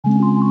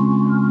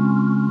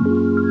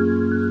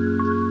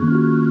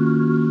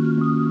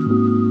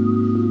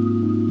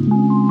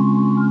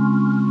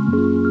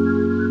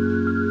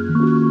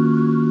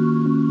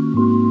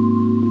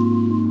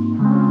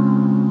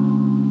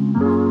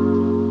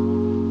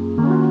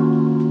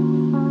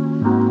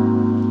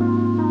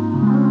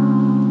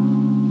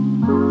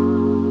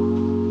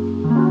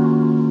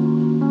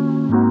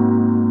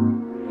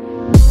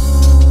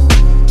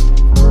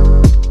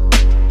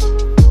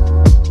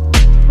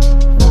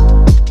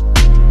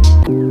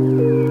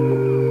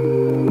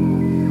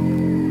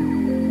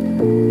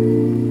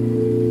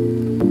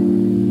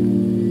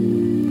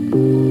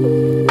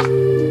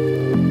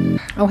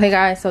hey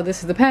guys, so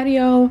this is the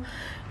patio.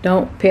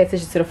 Don't pay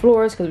attention to the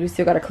floors because we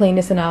still got to clean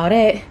this and all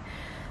that.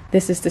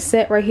 This is the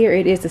set right here.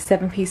 It is the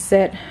 7-piece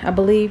set, I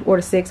believe, or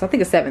the 6. I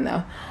think it's 7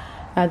 though.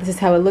 This is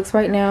how it looks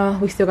right now.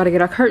 We still got to get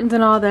our curtains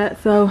and all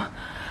that. So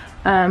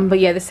but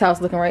yeah, this is how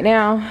it's looking right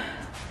now.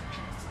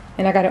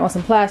 And I got it on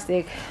some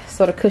plastic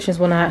so the cushions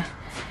will not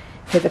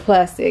hit the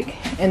plastic.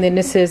 And then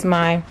this is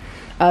my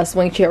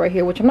swing chair right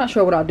here, which I'm not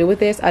sure what I'll do with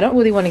this. I don't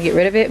really want to get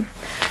rid of it,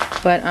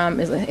 but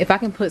if I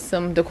can put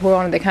some decor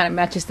on it that kind of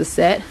matches the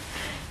set,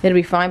 it'll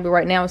be fine. But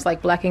right now it's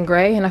like black and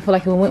gray, and I feel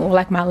like it went with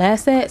like my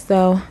last set,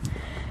 so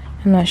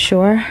I'm not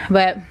sure.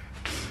 But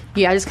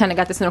yeah, I just kind of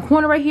got this in a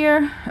corner right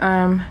here,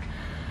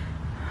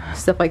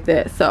 stuff like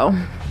that. So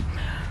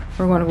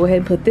we're going to go ahead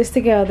and put this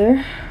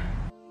together.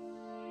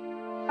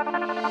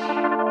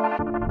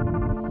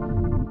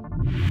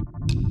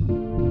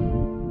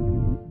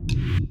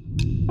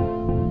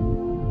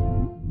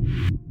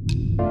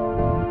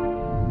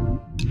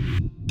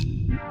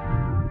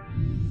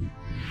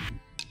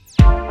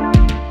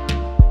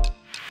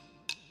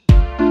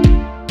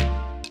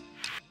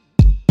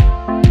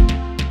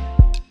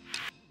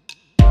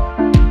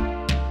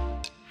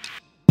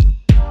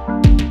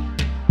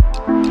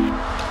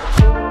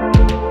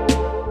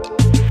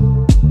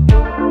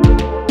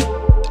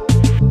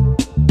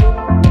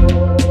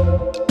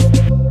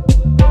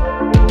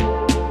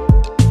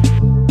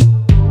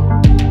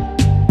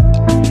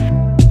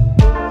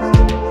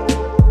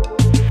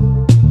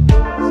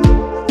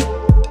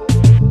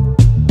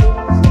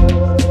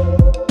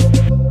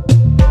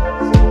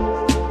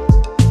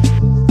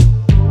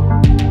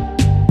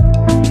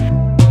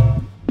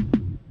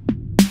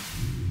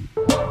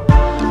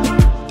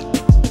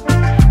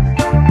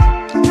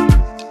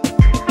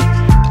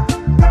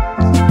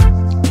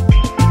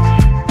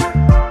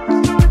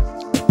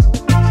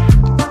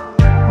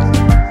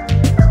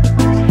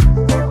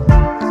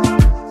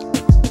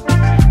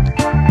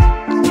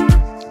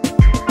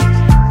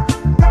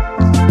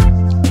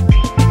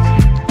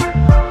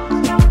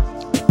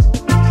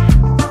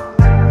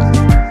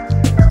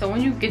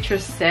 Your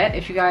set,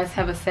 if you guys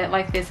have a set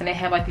like this and they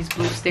have like these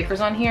blue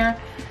stickers on here,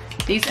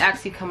 these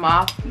actually come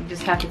off. You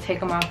just have to take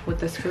them off with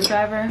the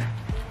screwdriver.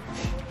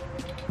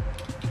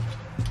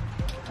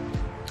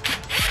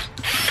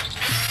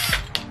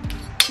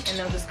 And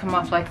they'll just come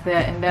off like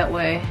that, and that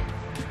way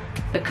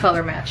the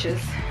color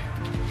matches.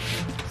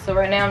 So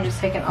right now I'm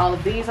just taking all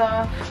of these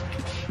off.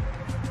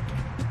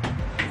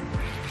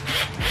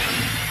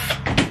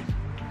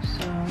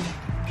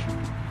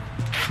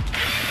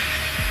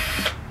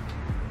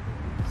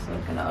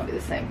 All be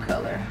the same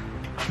color,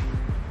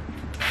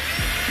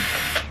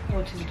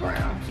 which is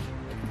brown.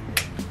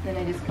 Then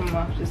they just come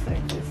off just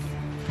like this.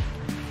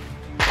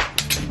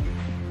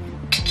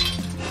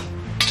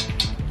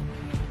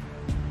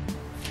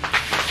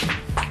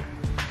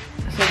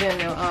 So then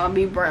they'll all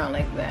be brown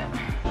like that.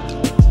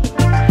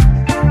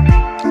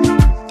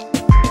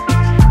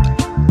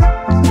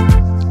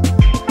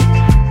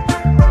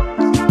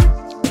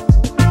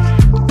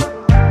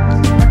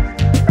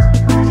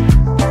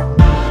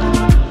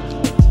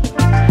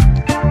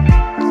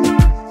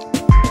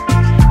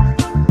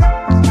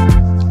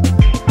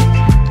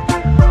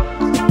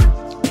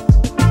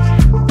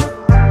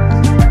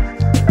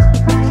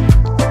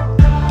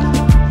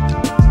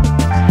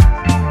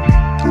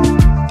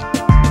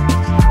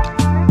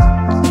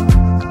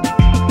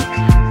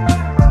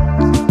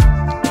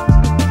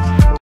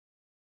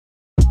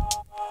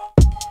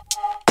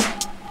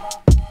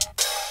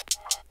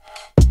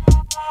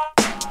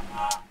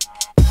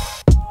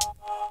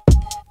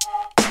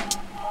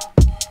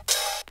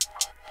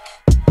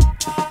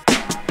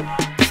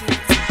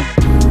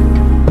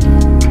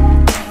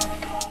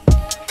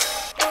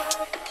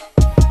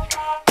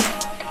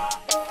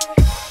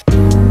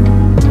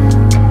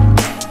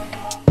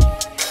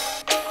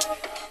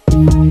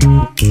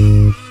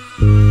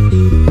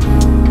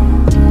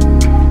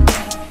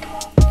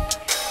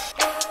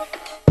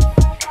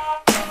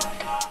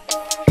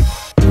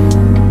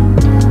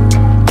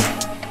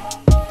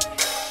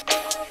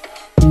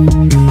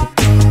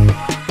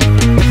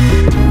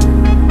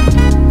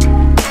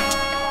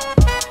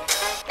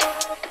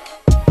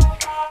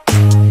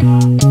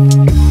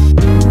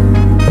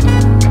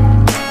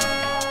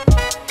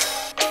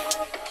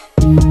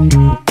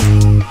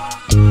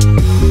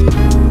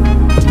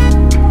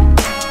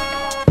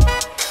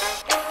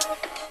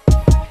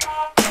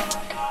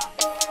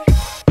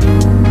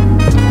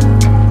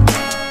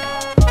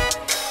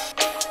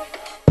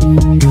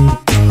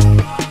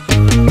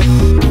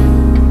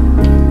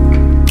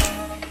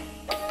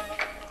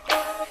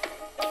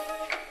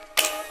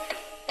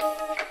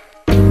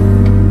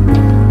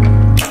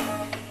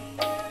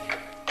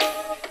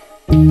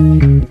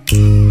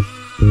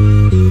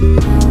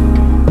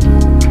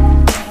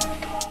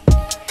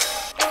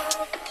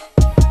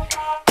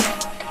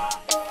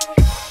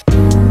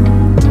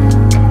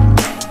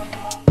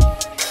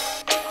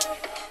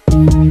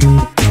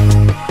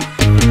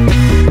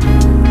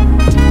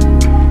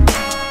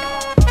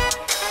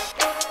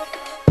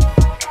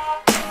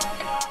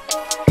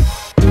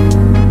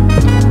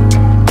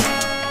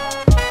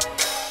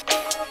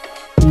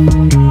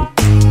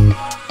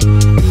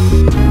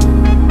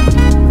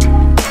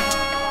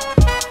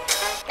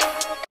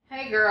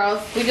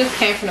 girls, we just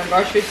came from the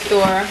grocery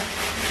store.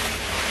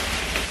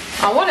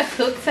 I want to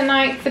cook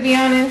tonight, to be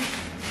honest.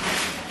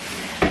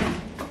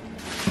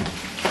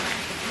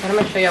 I'm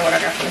gonna show y'all what I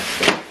got from the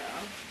store,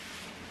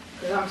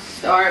 because I'm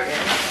starving.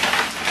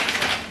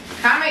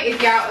 Comment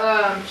if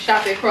y'all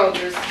shop at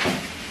Kroger's.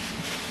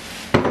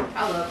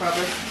 I love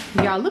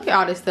Kroger's. Y'all, look at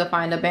all this stuff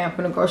I ended up buying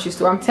from the grocery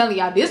store. I'm telling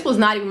y'all, this was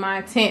not even my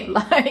intent.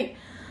 Like,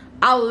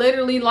 I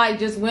literally like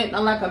just went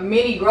on like a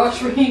mini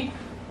grocery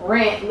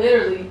rant,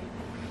 literally.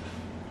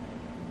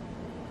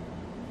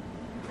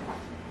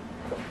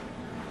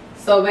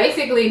 So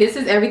basically, this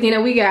is everything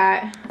that we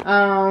got.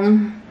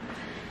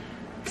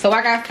 So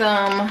I got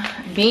some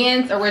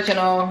Ben's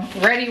Original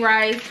Ready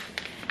Rice.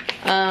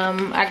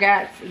 I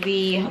got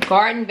the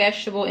garden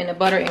vegetable in the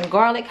butter and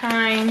garlic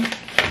kind.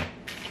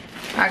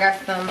 I got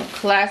some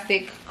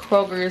classic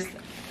Kroger's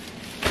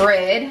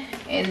bread.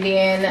 And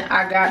then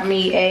I got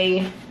me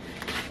a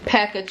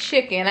pack of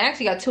chicken. I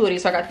actually got two of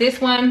these. So I got this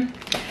one.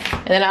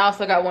 And then I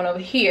also got one over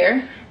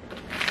here.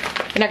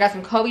 And I got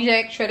some Kobe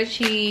Jack shredded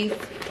cheese.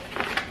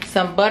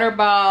 Some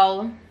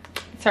Butterball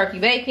turkey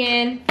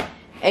bacon.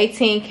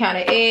 18 count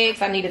of eggs.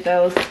 I needed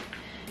those.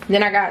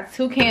 Then I got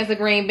 2 cans of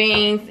green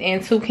beans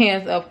and 2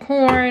 cans of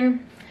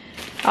corn.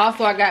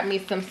 Also, I got me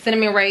some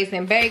cinnamon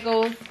raisin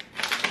bagels.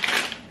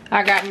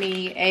 I got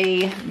me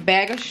a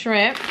bag of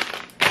shrimp.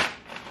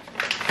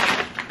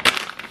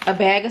 A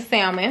bag of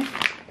salmon.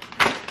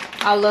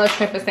 I love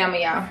shrimp and salmon,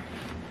 y'all.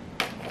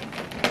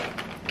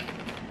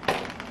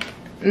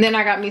 And then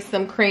I got me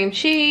some cream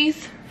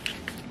cheese.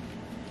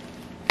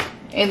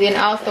 And then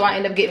also I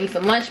ended up getting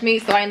some lunch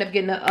meat. So I ended up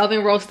getting the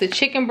oven roasted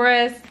chicken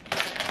breast.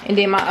 And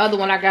then my other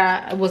one I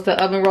got was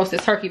the oven roasted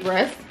turkey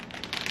breast.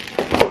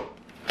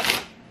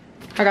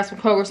 I got some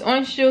Kroger's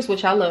orange juice,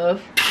 which I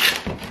love.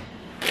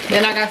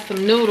 Then I got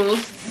some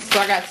noodles. So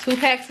I got 2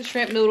 packs of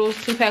shrimp noodles,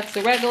 2 packs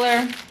of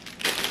regular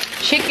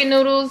chicken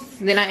noodles.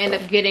 Then I end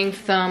up getting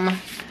some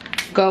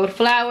gold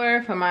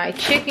flour for my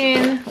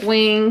chicken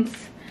wings.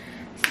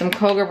 Some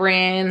Kroger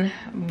brand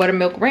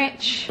buttermilk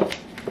ranch.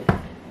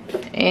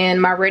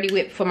 And my Ready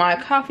Whip for my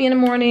coffee in the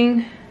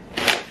morning.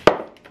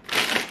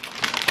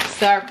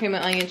 Sour cream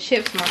and onion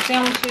chips for my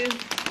sandwiches.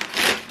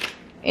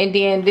 And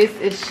then this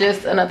is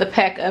just another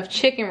pack of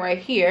chicken right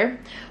here.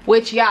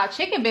 Which, y'all,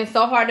 chicken been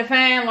so hard to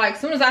find. Like, as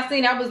soon as I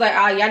seen it, I was like,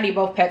 oh, yeah, I need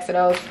both packs of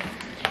those.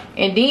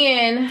 And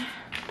then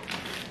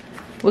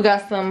we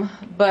got some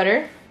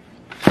butter.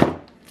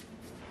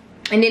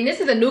 And then this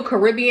is a new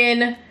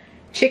Caribbean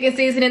chicken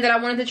seasoning that I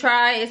wanted to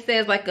try. It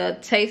says like a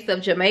taste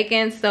of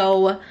Jamaican.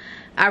 So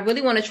I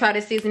really want to try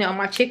this seasoning on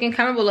my chicken.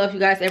 Comment below if you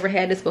guys ever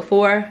had this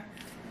before.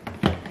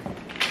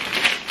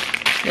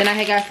 Then I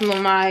had got some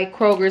of my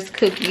Kroger's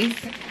cookies.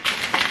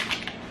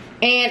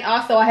 And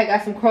also I had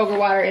got some Kroger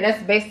water. And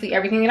that's basically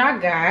everything that I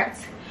got.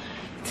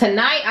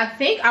 Tonight, I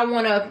think I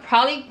want to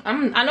probably,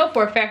 I know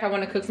for a fact I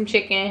want to cook some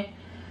chicken.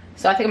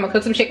 So I think I'm going to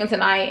cook some chicken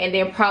tonight. And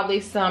then probably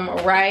some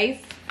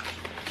rice.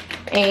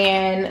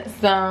 And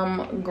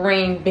some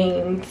green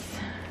beans.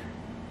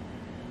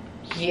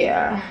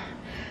 Yeah.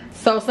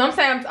 So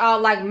sometimes I'll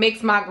like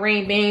mix my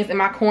green beans and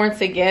my corn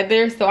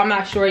together. So I'm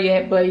not sure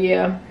yet, but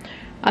yeah.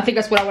 I think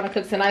that's what I want to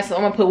cook tonight. So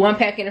I'm going to put 1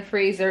 pack in the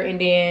freezer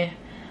and then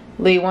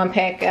leave 1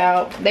 pack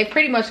out. They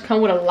pretty much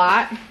come with a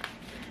lot.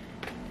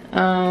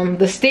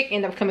 The stick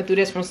ended up coming through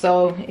this one,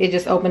 so it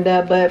just opened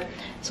up. But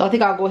so I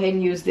think I'll go ahead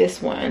and use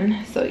this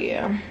one. So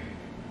yeah.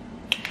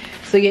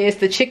 So yeah, it's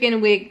the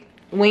chicken with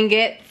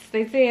wingettes,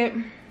 they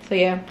said. So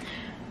yeah.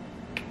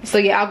 So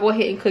yeah, I'll go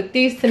ahead and cook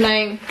these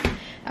tonight.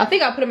 I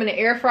think I'll put them in the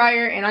air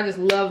fryer, and I just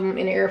love them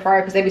in the air fryer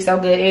because they be so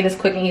good and it's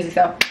quick and easy.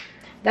 So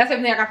that's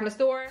everything I got from the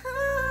store.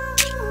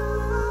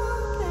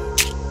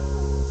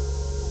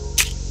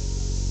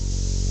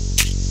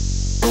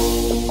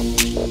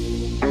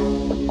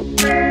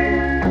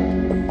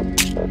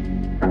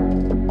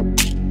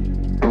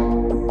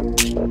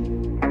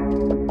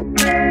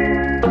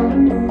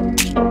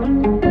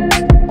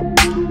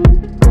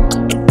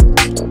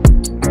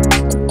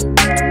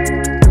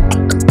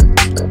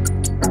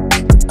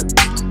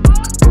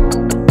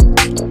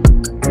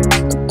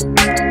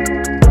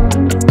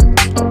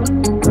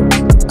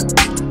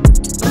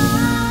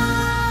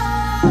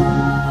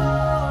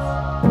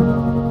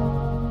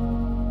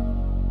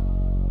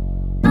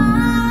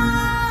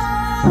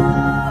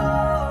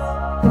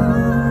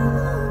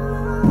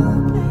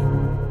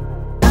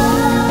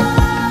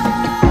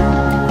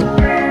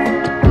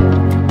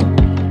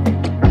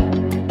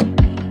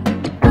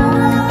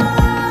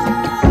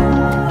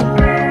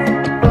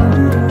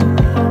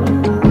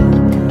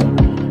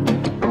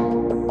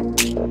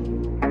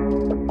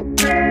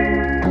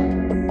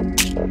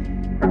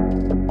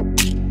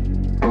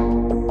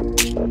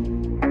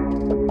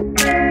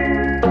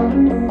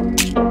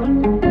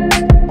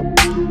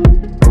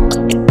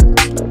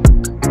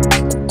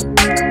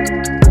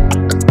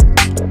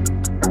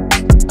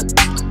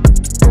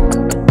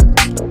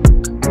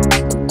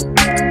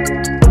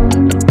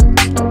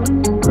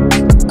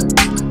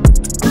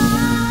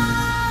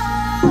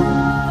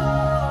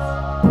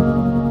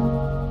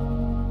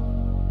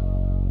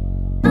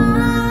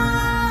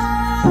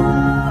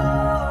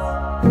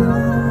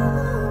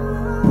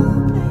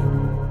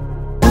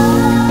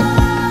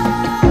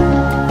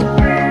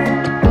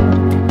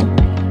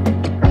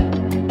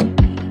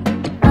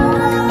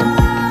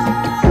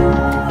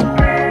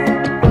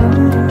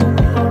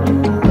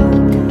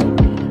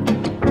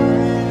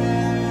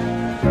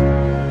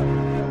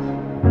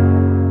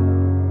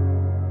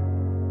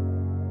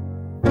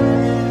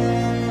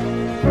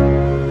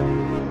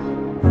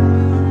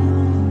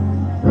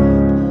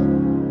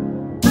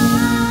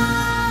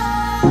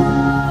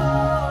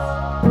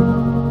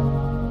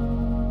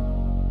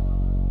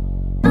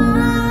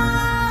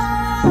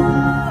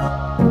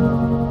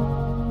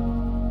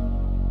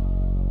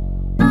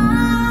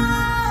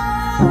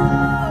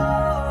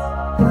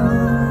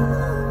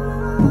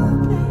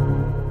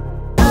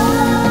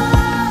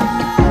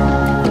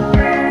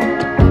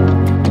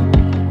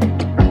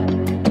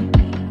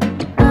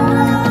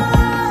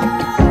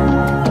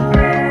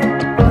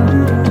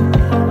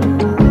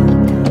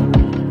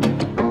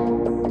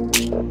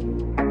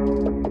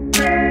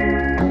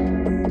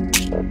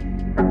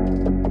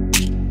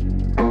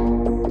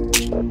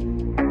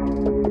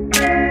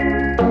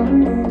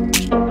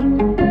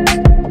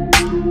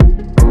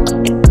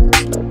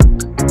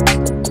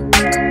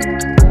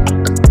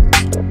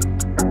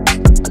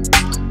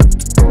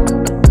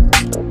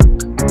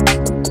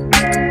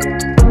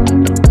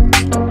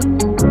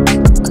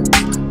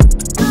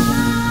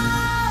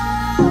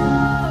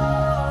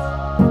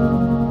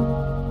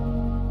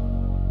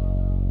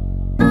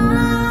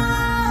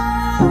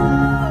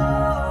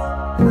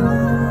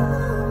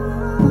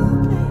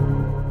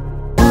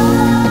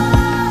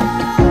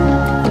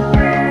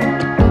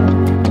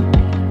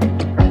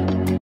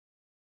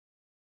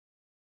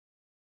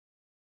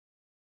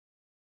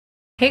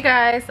 Hey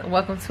guys,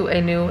 welcome to a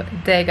new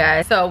day,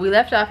 guys. So we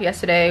left off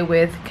yesterday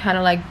with kind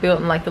of like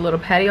building like the little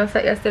patio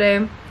set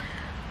yesterday.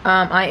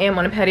 I am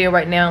on a patio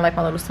right now, like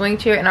my little swing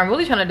chair, and I'm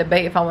really trying to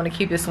debate if I want to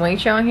keep this swing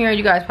chair on here.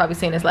 You guys probably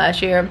seen this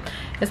last year.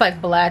 It's like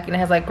black and it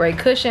has like gray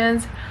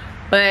cushions,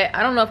 but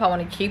I don't know if I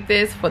want to keep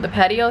this for the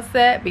patio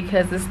set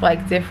because it's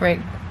like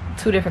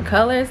two different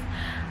colors.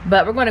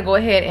 But we're going to go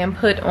ahead and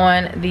put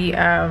on the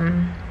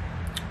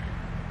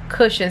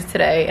cushions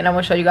today, and I'm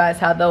going to show you guys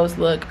how those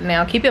look.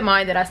 Now keep in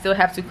mind that I still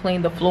have to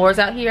clean the floors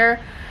out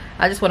here.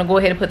 I just want to go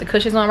ahead and put the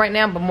cushions on right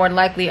now, but more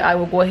likely I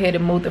will go ahead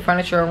and move the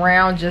furniture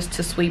around just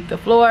to sweep the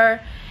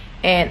floor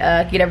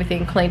and get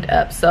everything cleaned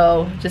up.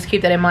 So just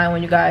keep that in mind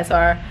when you guys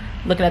are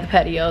looking at the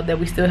patio, that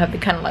we still have to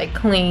kind of like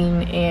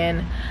clean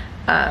and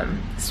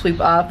sweep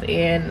off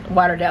and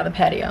water down the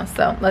patio.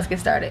 So let's get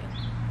started.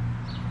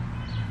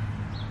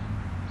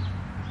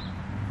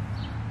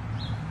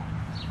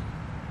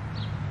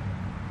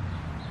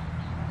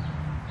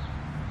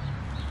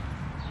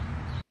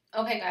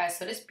 Okay guys,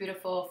 so this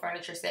beautiful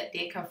furniture set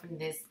did come from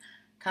this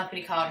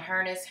company called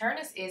Hernest.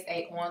 Hernest is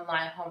an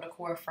online home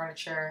decor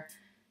furniture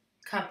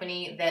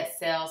company that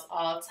sells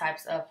all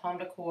types of home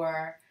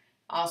decor,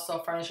 also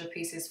furniture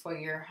pieces for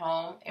your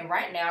home. And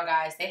right now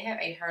guys, they have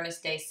a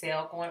Hernest Day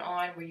sale going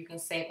on where you can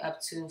save up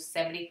to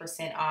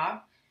 70%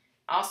 off.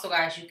 Also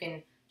guys, you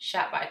can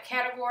shop by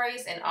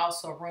categories and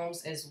also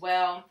rooms as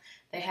well.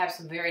 They have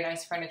some very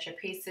nice furniture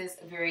pieces,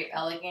 very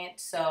elegant.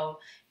 So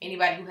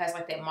anybody who has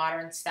like that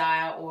modern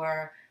style,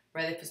 or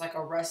whether if it's like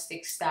a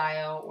rustic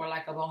style or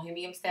like a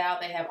bohemian style,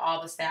 they have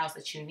all the styles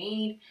that you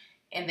need,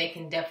 and they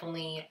can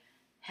definitely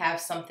have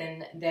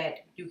something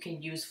that you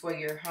can use for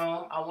your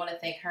home. I want to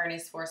thank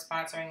Hernest for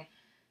sponsoring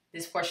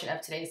this portion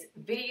of today's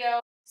video.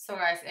 So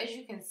guys, as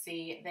you can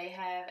see, they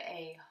have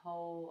a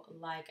whole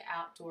like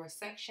outdoor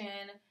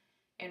section,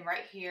 and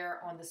right here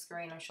on the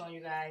screen I'm showing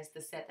you guys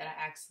the set that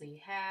I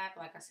actually have.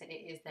 Like I said,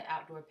 it is the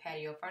outdoor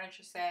patio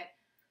furniture set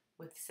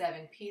with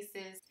 7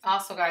 pieces.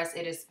 Also guys,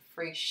 it is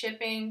free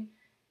shipping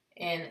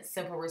and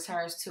simple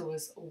returns too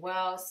as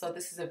well. So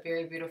this is a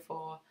very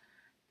beautiful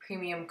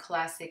premium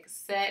classic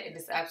set. It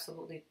is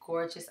absolutely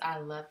gorgeous. I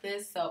love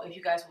this. So if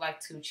you guys would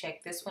like to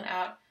check this one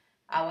out,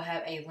 I will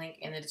have a link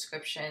in the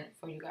description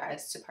for you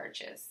guys to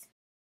purchase.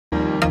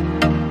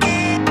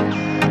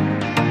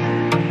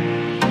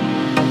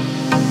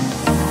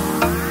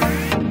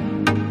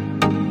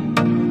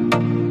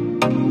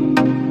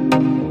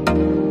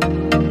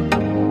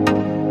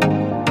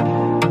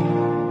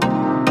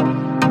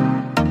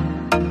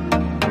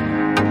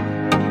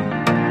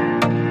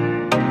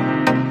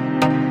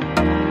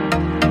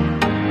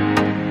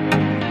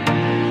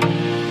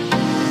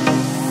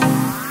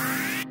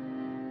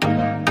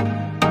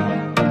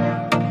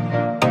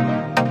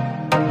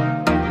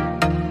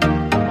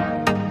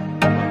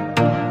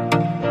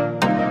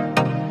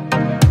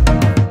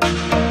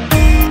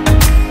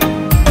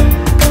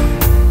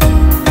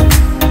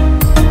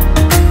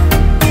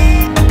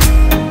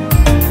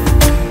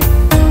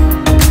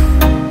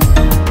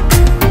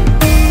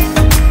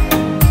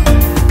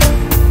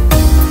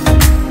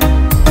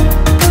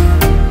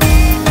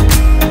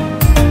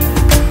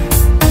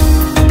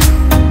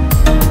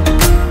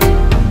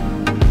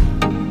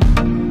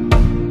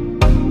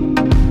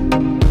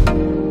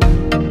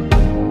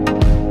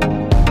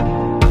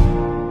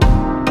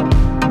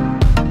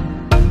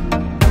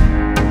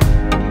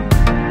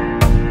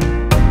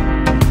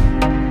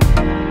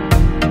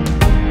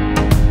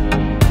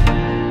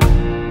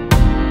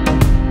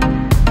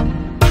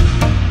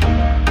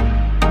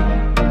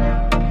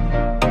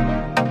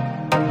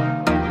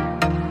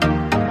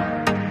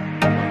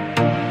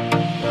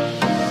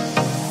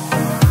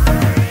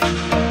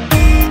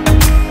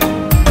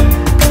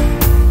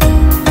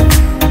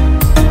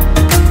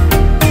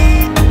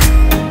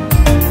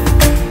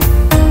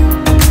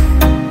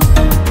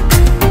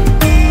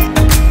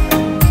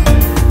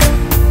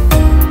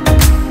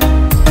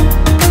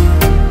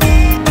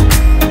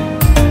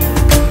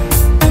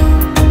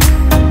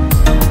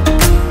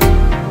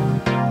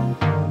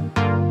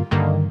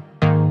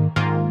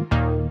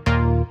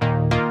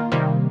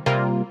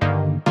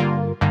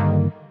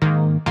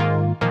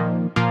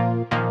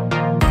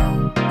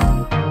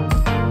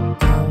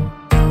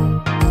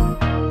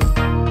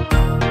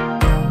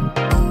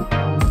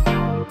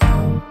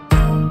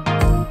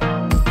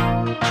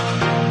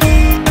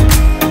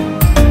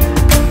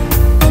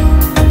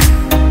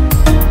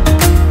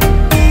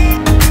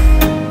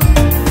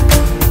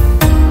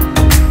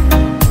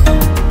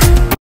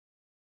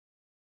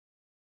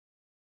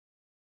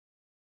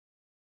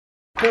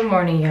 Good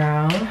morning,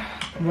 y'all.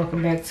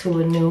 Welcome back to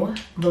a new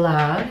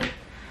vlog.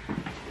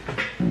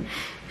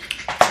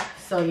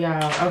 So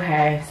y'all,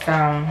 okay,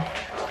 so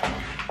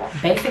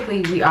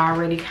basically we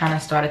already kind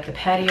of started the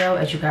patio,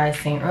 as you guys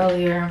seen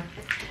earlier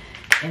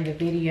in the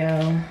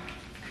video.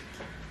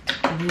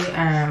 We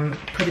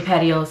put the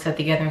patio set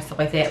together and stuff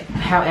like that.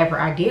 However,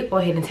 I did go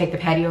ahead and take the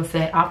patio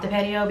set off the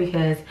patio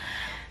because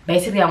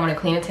basically I want to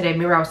clean it today.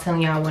 Remember I was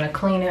telling y'all I want to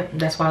clean it.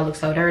 That's why it looks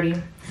so dirty,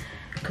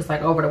 because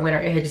like over the winter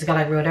it had just got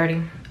like real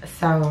dirty.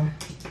 So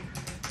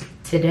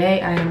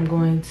Today I am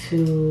going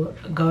to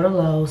go to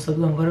Lowe's. So we're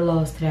gonna go to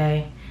Lowe's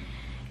today.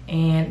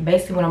 And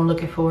basically what I'm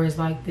looking for is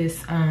like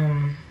this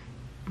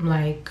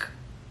like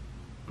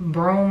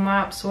broom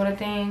mop sort of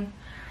thing.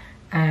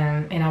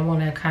 And I want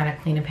to kind of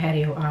clean the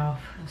patio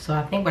off. So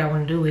I think what I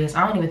want to do is,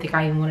 I don't even think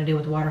I even want to deal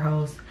with the water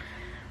hose,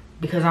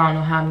 because I don't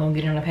know how I'm gonna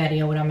get on the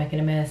patio without making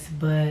a mess.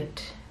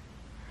 But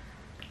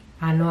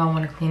I know I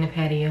want to clean the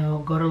patio,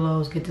 go to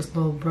Lowe's, get this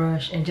little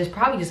brush, and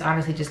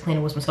honestly just clean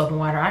it with some soap and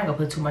water. I ain't gonna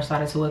put too much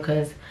thought into it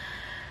because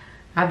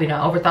I've been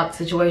overthought the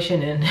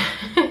situation, and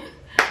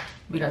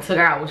we done took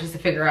hours just to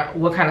figure out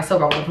what kind of soap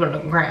I want to put on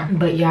the ground.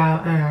 But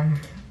y'all,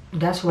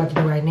 that's what I have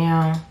to do right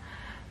now.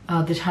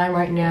 The time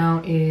right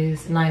now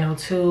is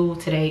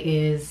 9:02. Today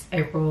is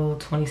April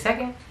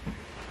 22nd.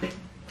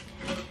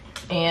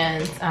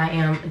 And I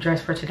am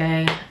dressed for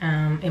today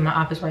in my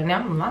office right now.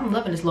 I'm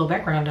loving this little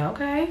background though,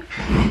 okay?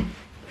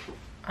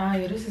 Oh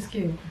yeah, this is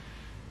cute.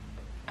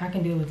 I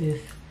can deal with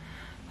this.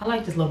 I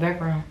like this little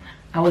background.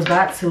 I was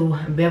about to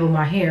bevel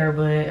my hair,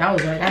 but I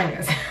was like, I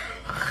ain't got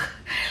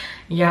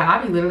yeah,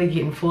 I be literally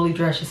getting fully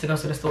dressed just to go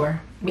to the store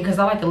because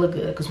I like to look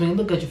good, because when you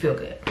look good, you feel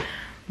good.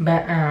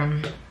 But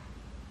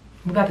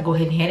we're about to go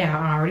ahead and head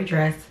out. I'm already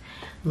dressed.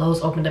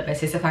 Lowe's opened up at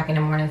 6 o'clock in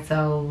the morning,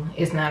 so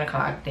it's 9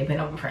 o'clock. They've been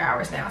open for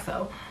hours now,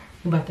 so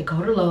we're about to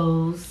go to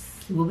Lowe's,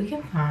 see what we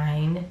can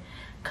find,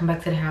 come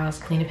back to the house,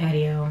 clean the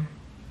patio,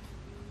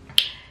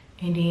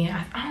 and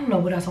then I don't know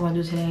what else I want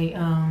to do today.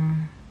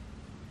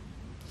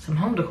 Some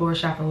home decor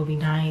shopping would be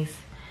nice.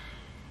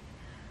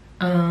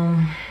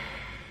 I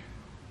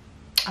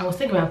was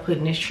thinking about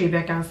putting this tree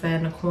back outside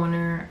in the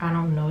corner. I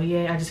don't know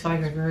yet. I just feel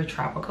like it's very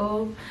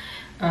tropical.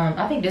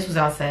 I think this was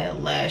outside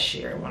last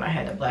year when I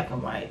had the black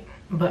and white,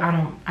 but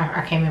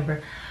I can't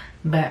remember.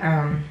 But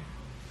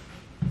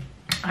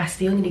I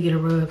still need to get a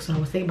rug, so I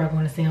was thinking about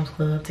going to Sam's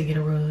Club to get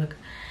a rug,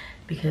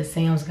 because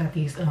Sam's got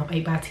these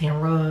 8x10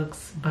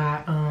 rugs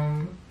by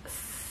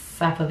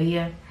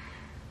Safavia.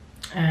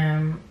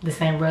 The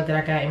same rug that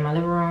I got in my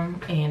living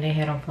room, and they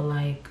had them for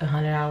like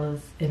 $100,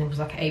 and it was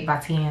like an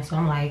 8x10. So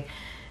I'm like,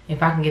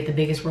 if I can get the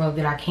biggest rug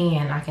that I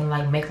can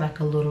like make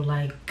like a little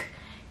like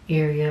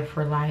area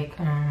for like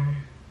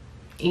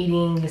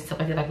eating and stuff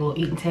like that, like a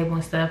little eating table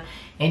and stuff,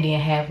 and then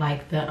have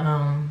like the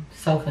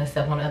sofa and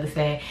stuff on the other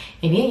side.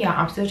 And then y'all,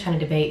 I'm still trying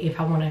to debate if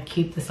I want to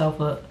keep the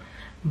sofa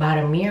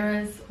by the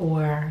mirrors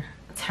or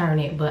turn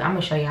it, but I'm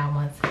gonna show y'all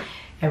once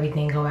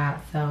everything go out.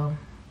 So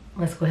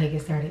let's go ahead and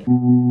get started.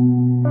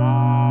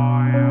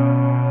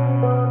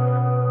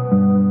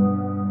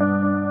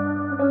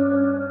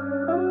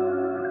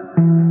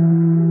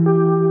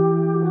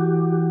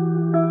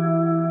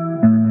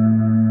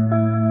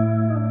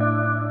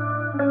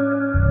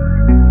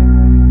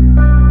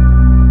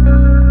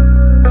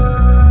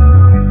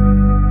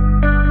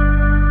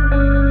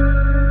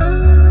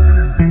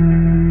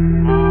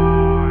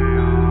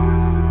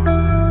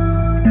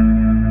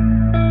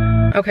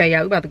 Okay,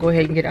 y'all, we about to go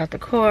ahead and get out the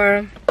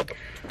car.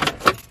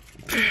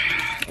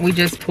 We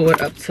just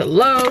pulled up to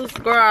Lowe's,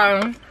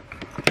 girl.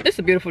 It's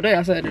a beautiful day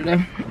outside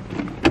today.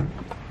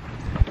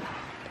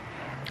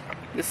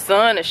 The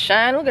sun is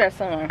shining. Look at that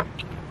sun.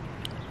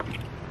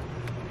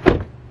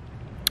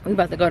 We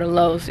about to go to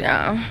Lowe's,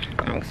 y'all.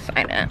 I'm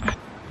excited.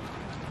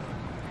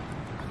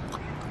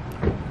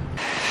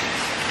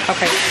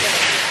 Okay.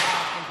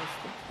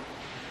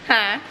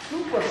 Huh?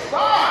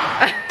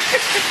 Superstar.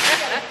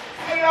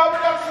 Hey, y'all, we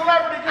got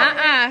celebrity. I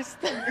asked.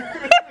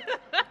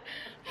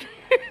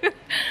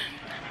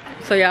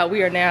 So y'all,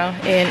 we are now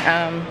in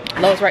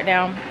Lowe's right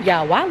now.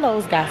 Y'all, why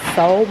Lowe's got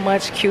so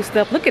much cute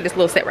stuff? Look at this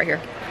little set right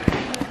here.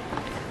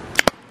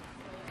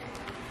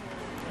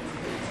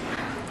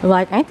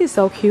 Like, ain't this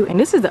so cute? And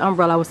this is the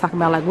umbrella I was talking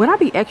about. Like, would I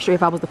be extra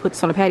if I was to put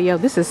this on the patio?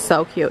 This is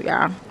so cute,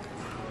 y'all.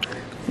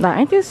 Like,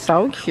 ain't this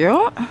so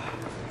cute?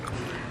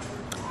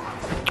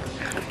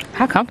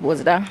 How comfortable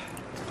is it though?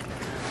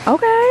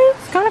 Okay,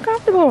 it's kind of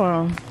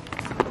comfortable.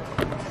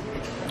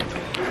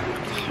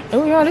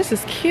 Oh y'all, this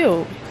is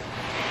cute.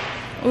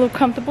 A little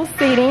comfortable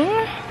seating.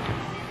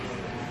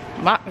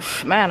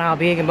 Man, all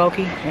big and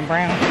bulky and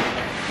brown.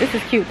 This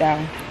is cute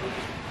though.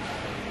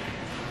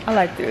 I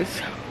like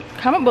this.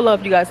 Comment below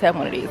if you guys have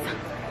one of these.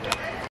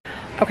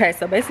 Okay,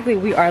 so basically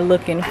we are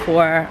looking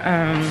for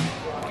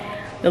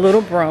the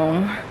little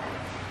broom.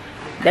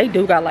 They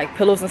do got like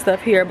pillows and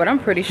stuff here, but I'm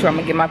pretty sure I'm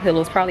gonna get my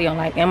pillows probably on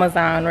like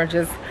Amazon or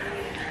just,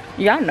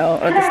 y'all know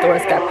other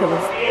stores got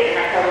pillows.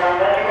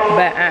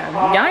 But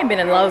y'all ain't been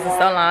in Lowe's in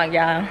so long,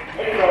 y'all.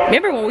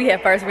 Remember when we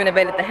had first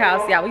renovated the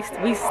house, y'all,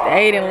 we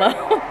stayed in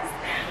Lowe's.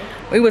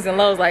 We was in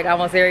Lowe's like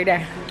almost every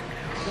day.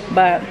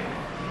 But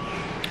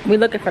we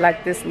looking for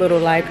like this little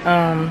like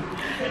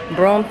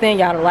broom thing.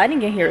 Y'all, the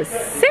lighting in here is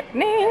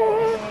sickening.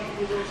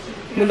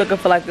 We're looking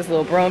for like this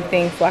little broom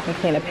thing so I can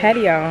clean the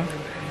patio.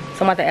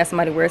 So I'm about to ask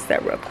somebody where's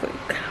that real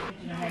quick.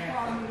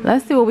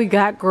 Let's see what we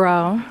got,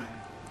 girl.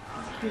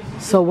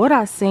 So what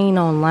I seen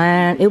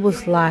online, it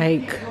was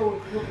like,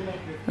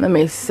 let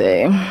me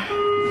see.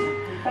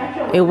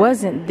 It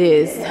wasn't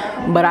this,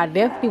 but I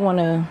definitely want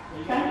to,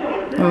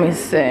 let me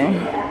see.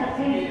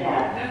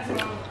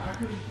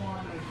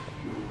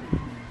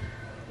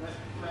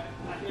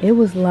 It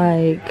was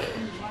like,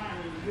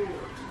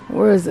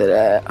 where is it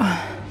at?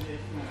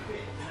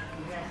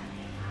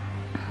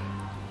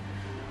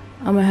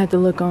 I'm gonna have to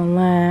look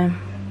online.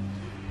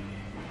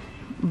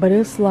 But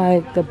it's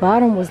like, the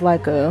bottom was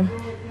like a,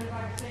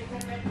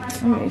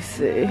 let me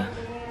see.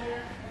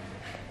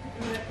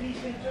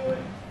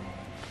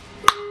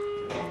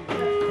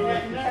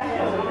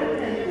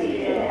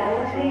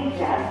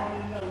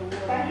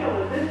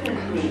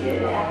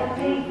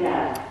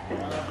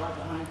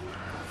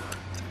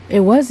 It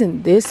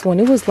wasn't this one.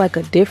 It was like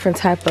a different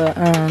type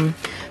of,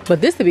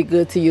 but this would be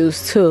good to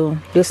use too.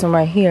 This one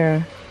right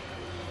here.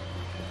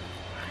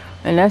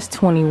 And that's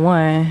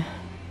 21.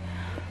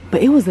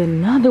 But it was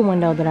another one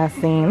though that I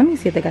seen. Let me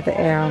see if they got the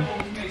L.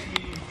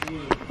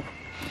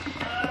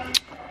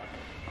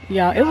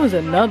 Y'all, it was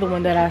another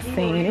one that I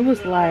seen. It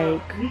was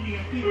like,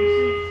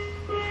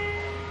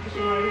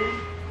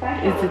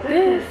 is it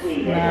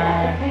this?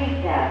 Nah.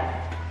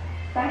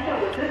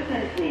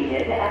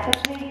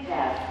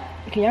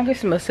 Can y'all get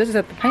some assistance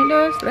at the paint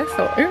desk? That's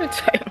so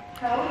irritating.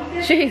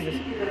 Jesus.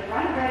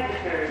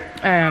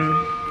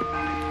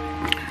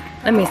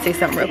 Let me see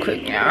something real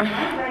quick, y'all.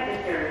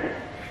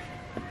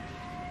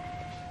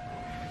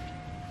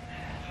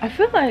 I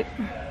feel like,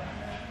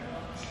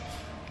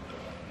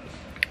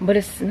 but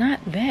it's not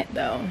that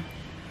though.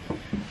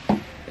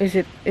 Is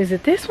it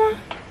this one?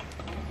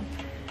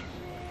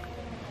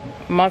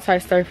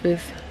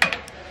 Multi-surface.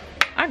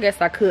 I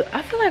guess I could.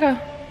 I feel like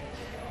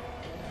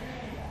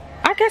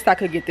I guess I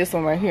could get this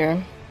one right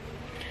here.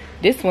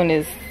 This one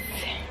is,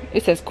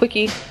 it says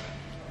Quickie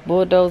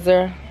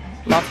Bulldozer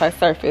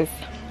Multi-Surface.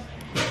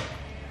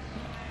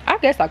 I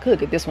guess I could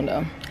get this one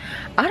though.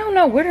 I don't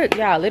know where the,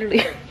 y'all,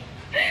 literally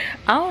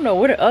I don't know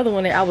where the other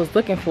one that I was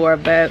looking for,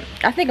 but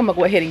I think I'm gonna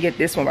go ahead and get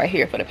this one right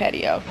here for the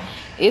patio.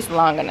 It's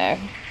long enough.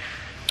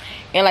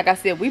 And like I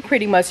said, we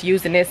pretty much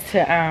using this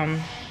to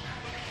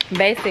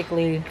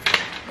basically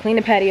clean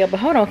the patio. But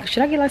hold on,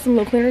 should I get like some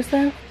little cleaner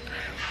stuff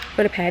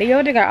for the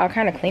patio? They got all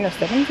kind of cleaner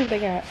stuff. Let me see what they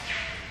got.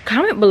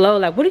 Comment below,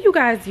 like, what do you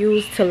guys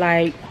use to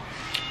like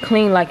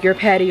clean like your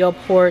patio,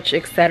 porch,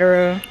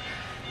 etc.?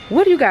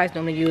 What do you guys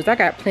normally use? I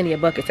got plenty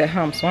of buckets at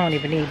home, so I don't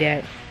even need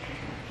that.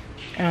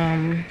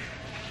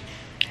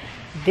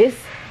 This,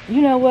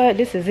 you know what,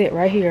 this is it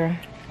right here.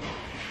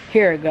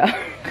 Here we go.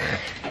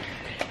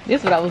 This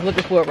is what I was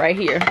looking for right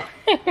here.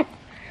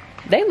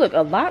 They look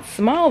a lot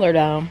smaller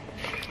though.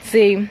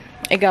 See,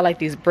 it got like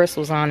these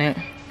bristles on it.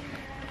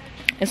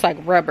 It's like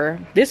rubber.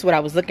 This is what I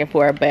was looking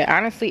for, but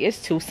honestly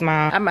it's too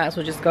small. I might as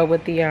well just go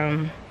with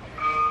the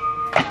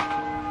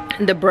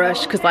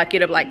brush, because like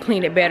it'll like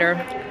clean it better.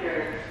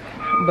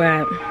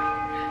 But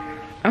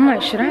I'm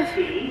like, should I?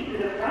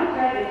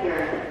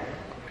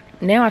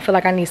 Now I feel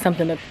like I need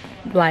something to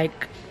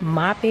like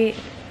mop it.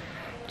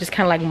 Just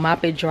kind of like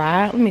mop it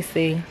dry. Let me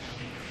see.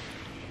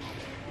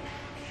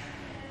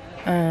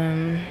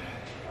 Let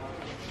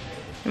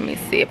me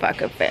see if I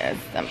could find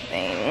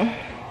something.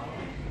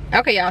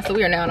 Okay, y'all, so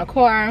we are now in a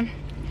car.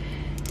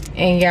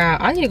 And y'all,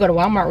 I need to go to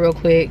Walmart real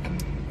quick.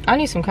 I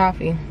need some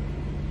coffee.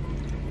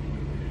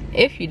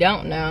 If you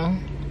don't know,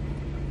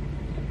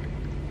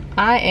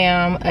 I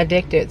am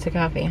addicted to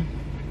coffee.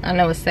 I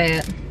know it's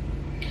sad.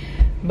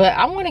 But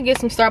I want to get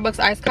some Starbucks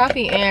iced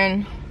coffee,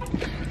 and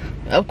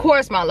of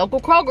course my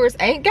local Kroger's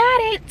ain't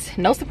got it.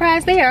 No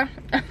surprise there.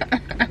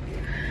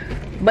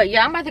 But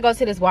yeah, I'm about to go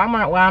to this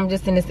Walmart while I'm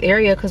just in this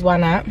area, because why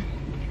not?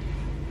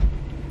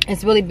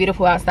 It's really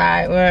beautiful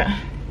outside. We're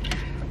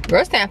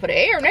it's time for the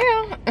air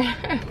now.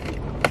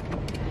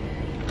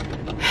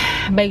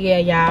 But yeah,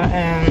 y'all,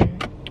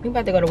 we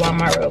about to go to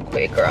Walmart real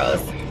quick,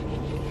 girls.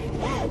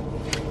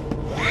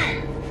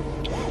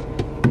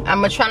 I'm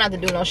gonna try not to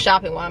do no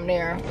shopping while I'm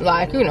there,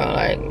 like, you know,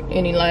 like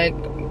any like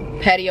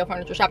patio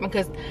furniture shopping,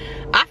 because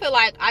I feel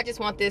like I just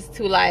want this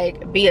to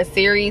like be a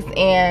series,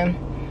 and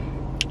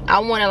I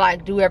want to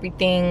like do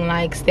everything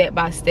like step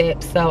by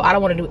step. So I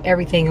don't want to do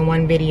everything in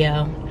one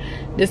video.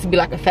 This would be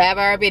like a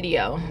 5-hour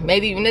video,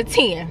 maybe even a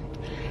 10.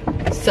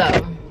 So,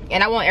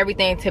 and I want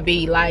everything to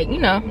be like, you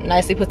know,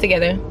 nicely put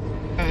together.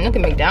 Look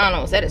at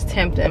McDonald's, that is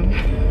tempting.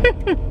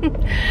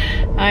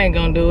 I ain't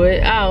gonna do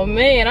it. Oh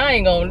man, I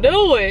ain't gonna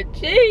do it.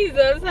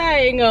 Jesus, I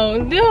ain't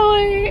gonna do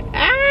it.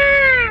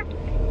 Ah!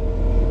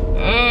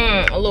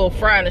 A little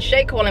fry and a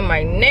shake calling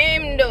my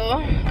name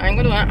though. I ain't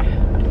gonna do it.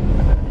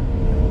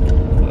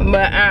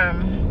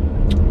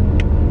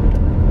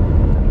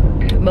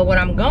 But what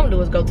I'm gonna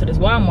do is go to this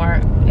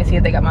Walmart and see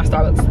if they got my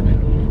Starbucks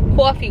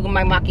coffee with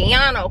my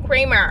macchiato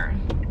creamer.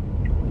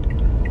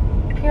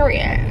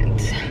 Period.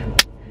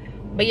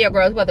 But yeah,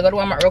 girls, we're about to go to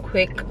Walmart real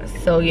quick.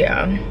 So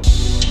yeah.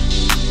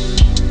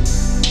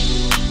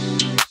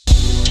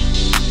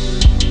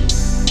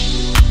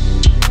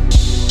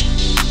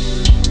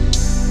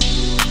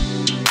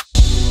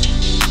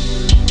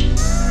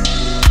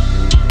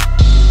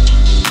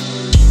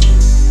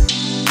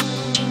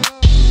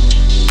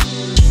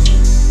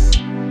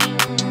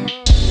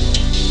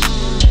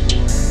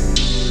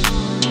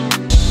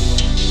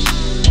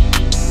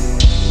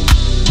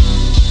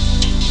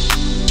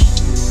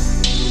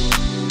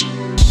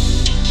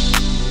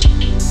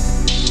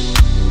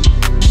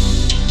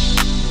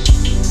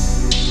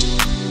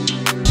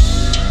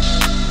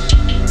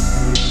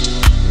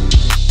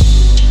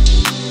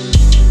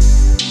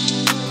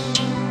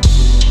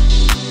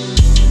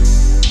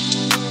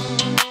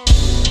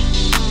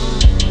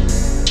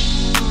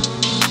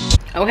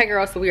 Okay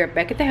girls, so we are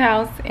back at the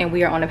house and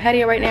we are on the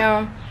patio right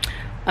now.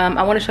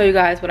 I want to show you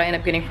guys what I end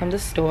up getting from the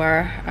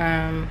store,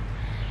 and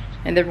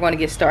then we're going to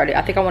get started.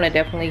 I think I want to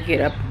definitely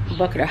get a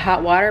bucket of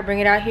hot water, bring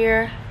it out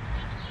here,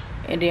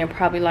 and then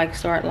probably like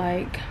start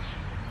like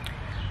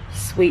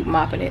sweep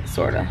mopping it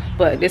sort of.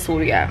 But this is what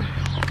we got.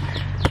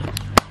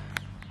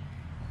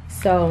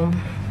 So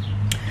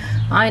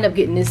I end up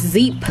getting this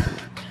Zeep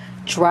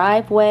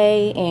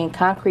driveway and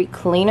concrete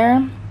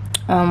cleaner.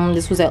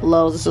 This was at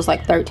Lowe's. This was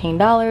like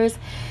 $13.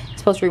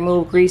 Supposed to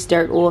remove grease,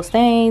 dirt, oil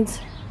stains,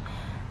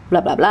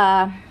 blah blah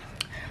blah.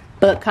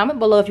 But comment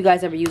below if you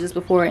guys ever used this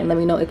before and let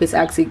me know if it's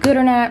actually good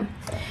or not. And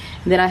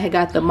then I had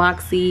got the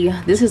Moxie.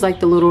 This is like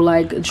the little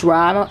like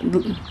dry,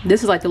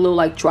 this is like the little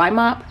like dry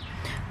mop,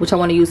 which I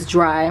want to use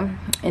dry.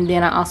 And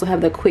then I also have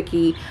the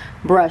Quickie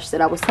brush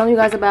that I was telling you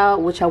guys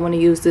about, which I want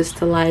to use this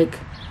to like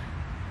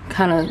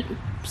kind of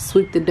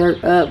sweep the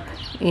dirt up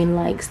and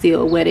like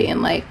still wet it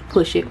and like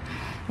push it,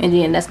 and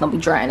then that's gonna be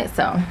drying it.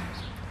 So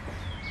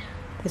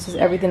this is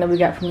everything that we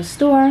got from the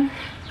store.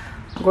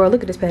 Girl,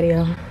 look at this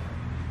patio.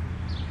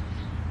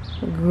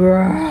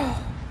 Girl,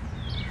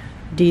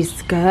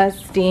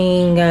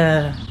 disgusting.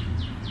 I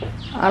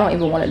don't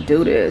even want to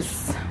do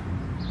this.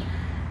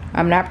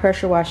 I'm not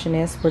pressure washing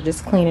this. We're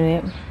just cleaning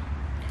it.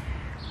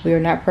 We are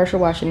not pressure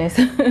washing this.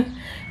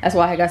 That's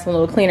why I got some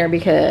little cleaner,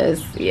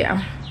 because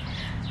yeah,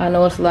 I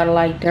know it's a lot of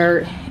like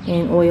dirt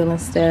and oil and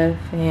stuff.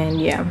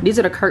 And yeah, these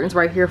are the curtains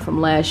right here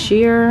from last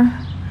year,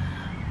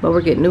 but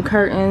we're getting new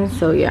curtains.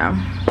 So yeah,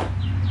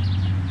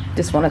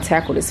 just want to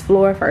tackle this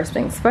floor first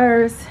things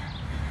first.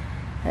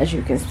 As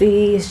you can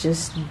see, it's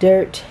just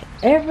dirt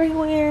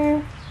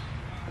everywhere.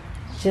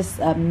 Just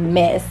a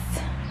mess,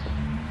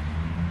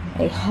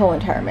 a whole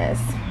entire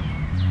mess.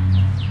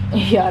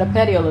 Yeah, the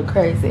patio look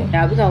crazy.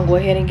 Now we're gonna go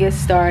ahead and get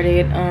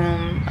started.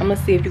 I'm gonna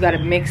see if you gotta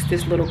mix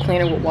this little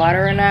cleaner with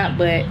water or not,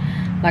 but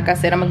like I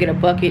said, I'm gonna get a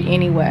bucket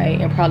anyway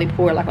and probably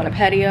pour it like on the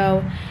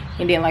patio,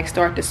 and then like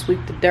start to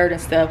sweep the dirt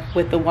and stuff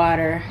with the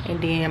water, and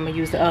then I'm gonna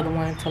use the other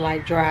one to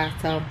like dry.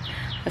 So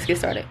let's get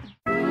started.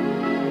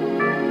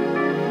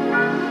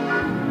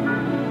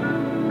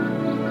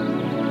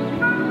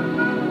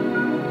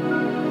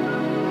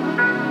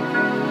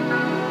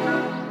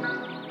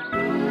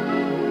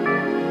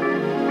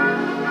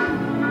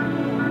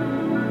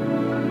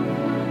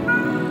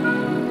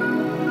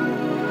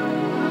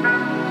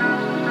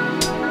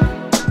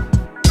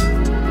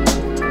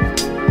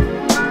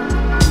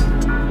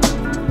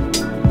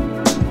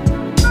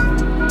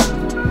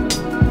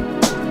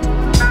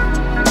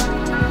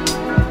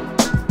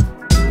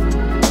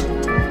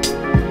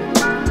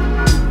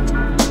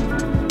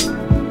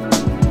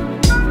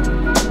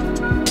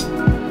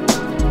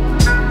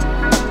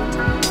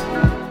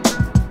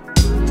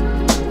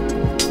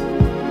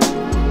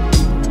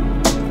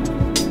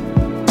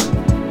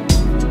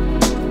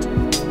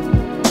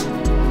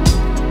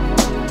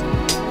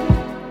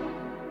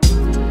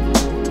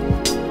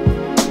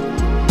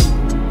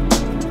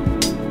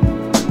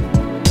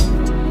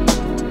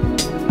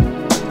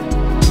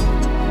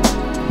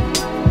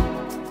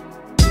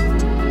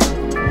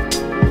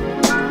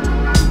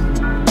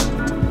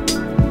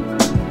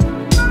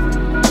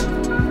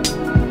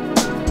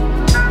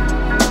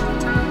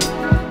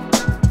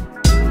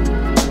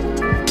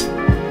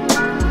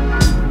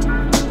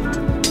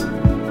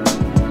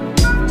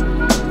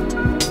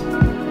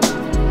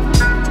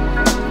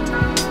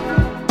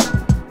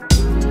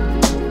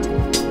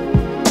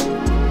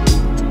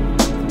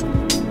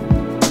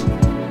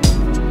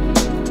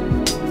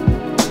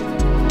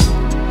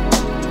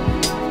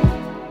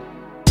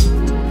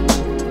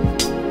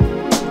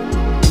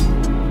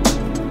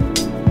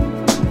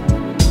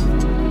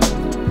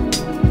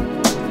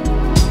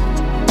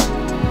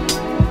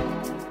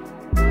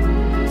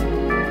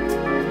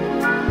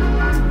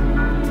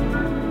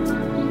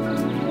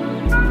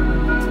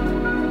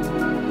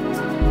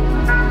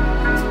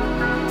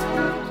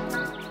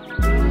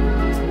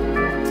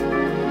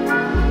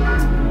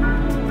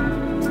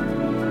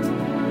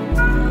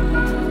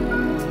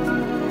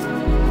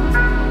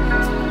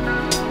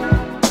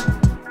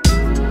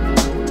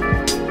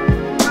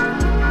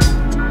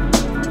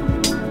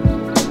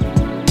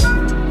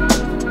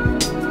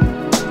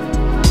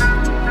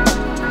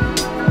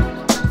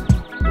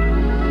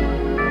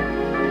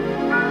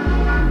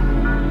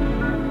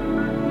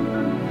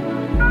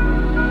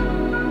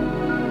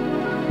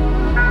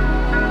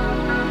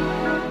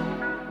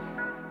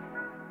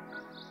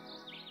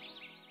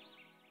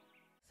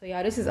 So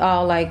yeah, this is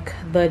all like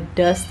the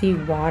dusty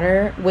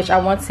water, which I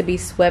want to be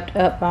swept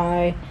up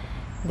by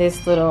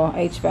this little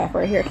HVAC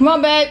right here. Come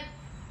on, babe.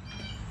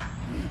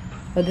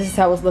 But this is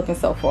how it's looking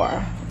so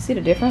far. See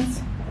the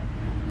difference?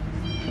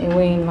 And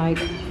we ain't like,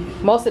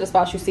 most of the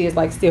spots you see is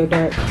like still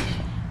dirt.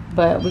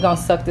 But we're gonna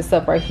suck this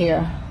up right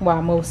here while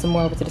I move some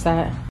more over to the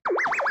side.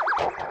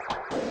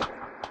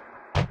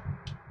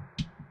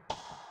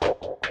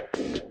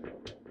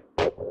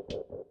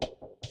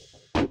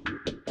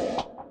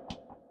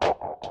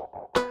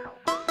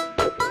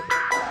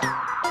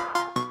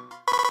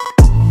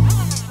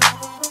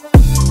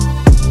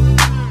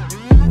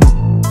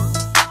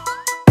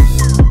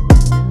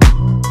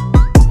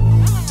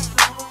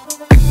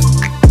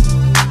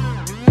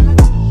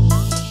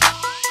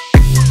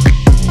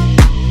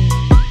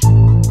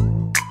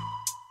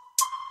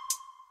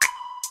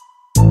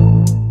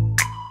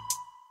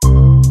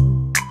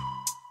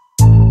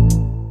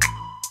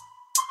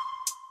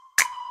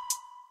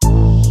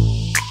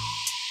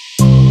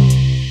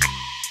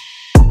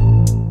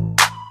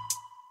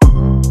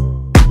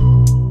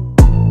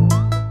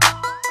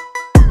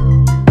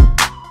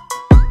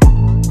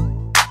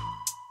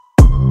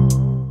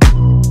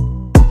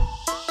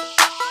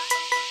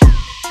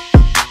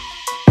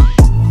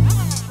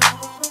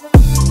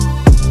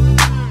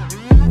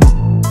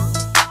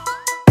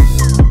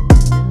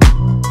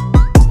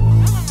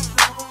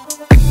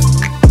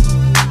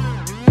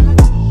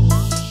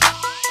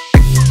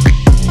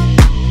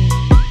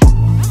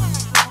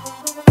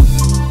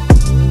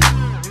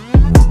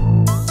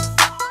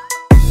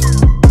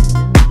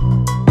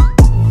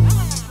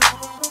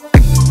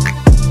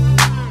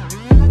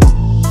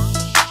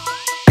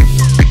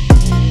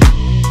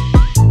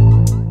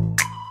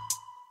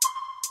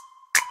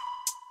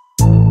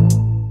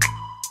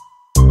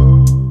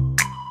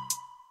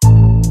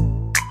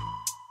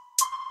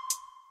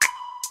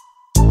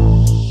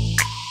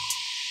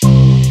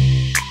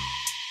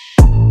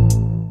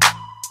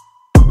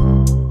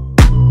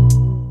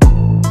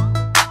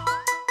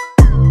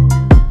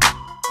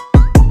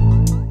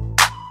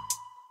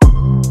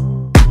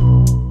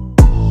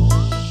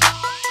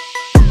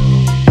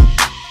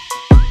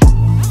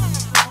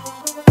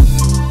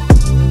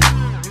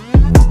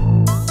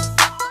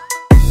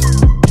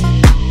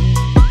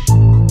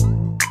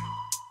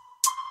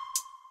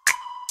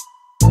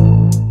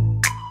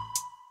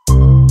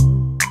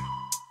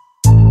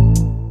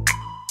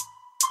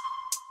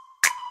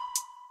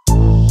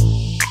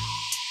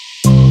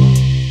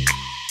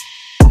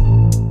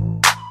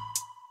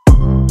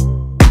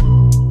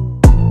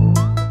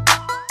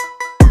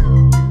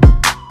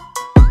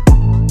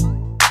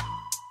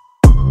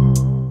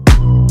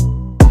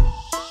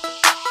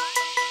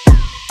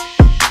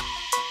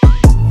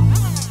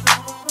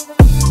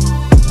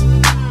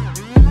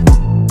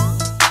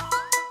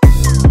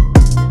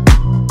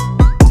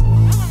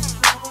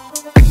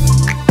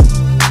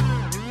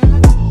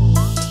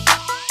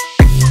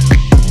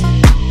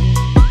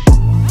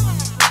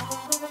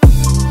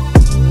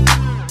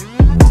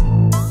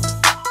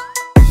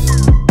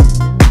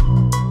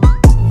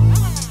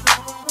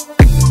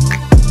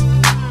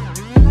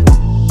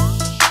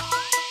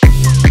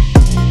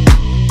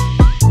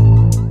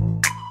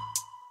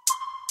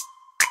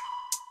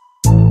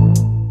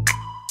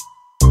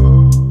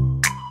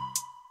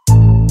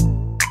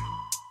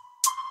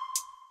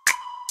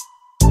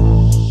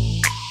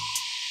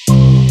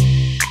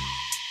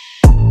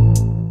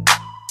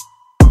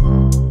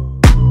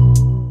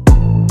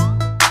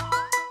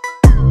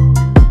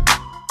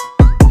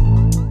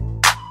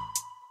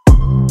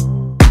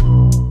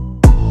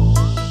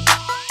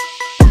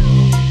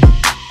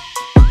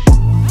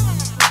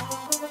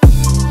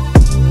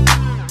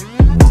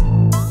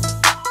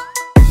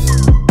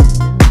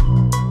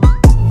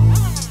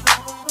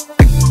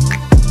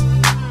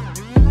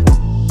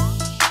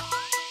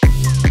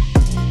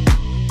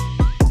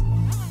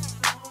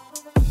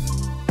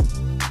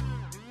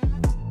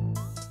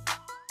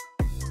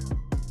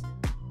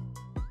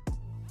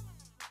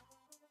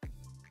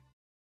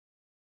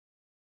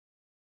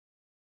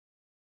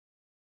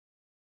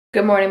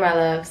 Good morning, my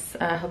loves.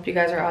 I hope you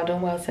guys are all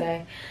doing well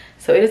today.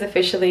 So it is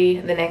officially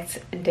the next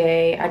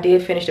day. I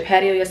did finish the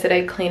patio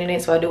yesterday, cleaning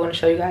it, so I do want to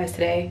show you guys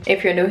today.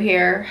 If you're new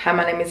here, hi,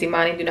 my name is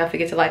Imani. Do not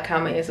forget to like,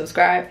 comment, and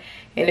subscribe.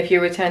 And if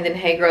you're returned, then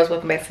hey girls,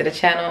 welcome back to the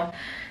channel.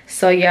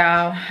 So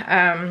y'all,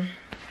 I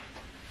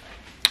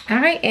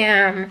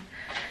am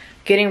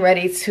getting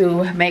ready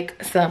to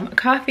make some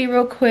coffee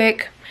real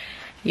quick.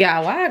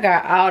 Y'all, why I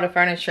got all the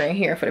furniture in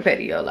here for the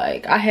patio?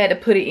 Like, I had to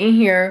put it in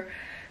here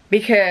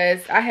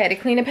because I had to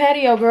clean the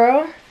patio,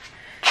 girl.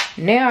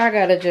 Now I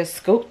gotta just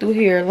scoop through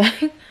here,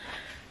 like.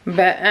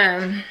 But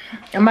I'm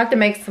about to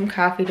make some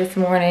coffee this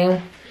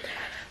morning.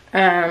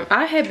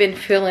 I have been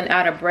feeling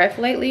out of breath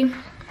lately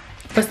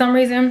for some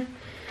reason.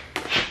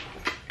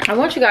 I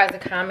want you guys to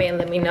comment and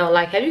let me know,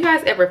 like, have you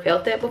guys ever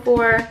felt that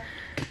before?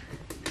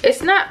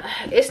 It's not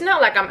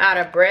like I'm out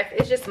of breath.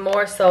 It's just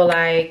more so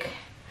like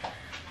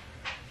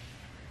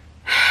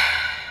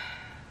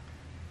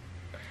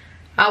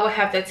I would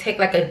have to take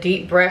like a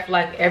deep breath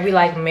like every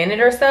like minute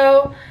or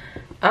so.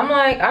 I'm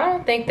like, I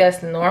don't think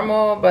that's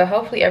normal, but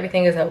hopefully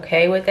everything is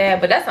okay with that.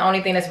 But that's the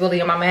only thing that's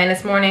really on my mind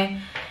this morning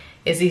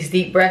is these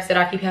deep breaths that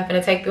I keep having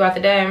to take throughout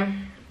the day.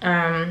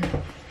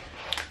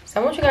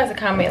 So I want you guys to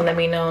comment and let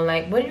me know,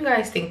 like, what do you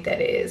guys think that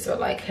is? Or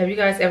like, have you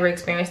guys ever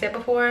experienced that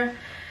before?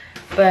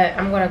 But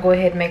I'm gonna go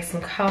ahead and make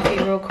some coffee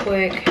real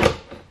quick.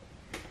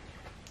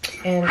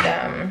 And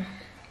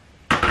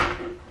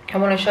I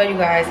wanna show you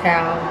guys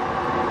how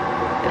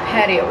the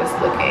patio is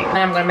looking. And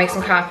I'm gonna make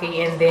some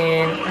coffee and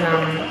then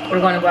we're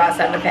gonna go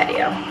outside the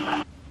patio.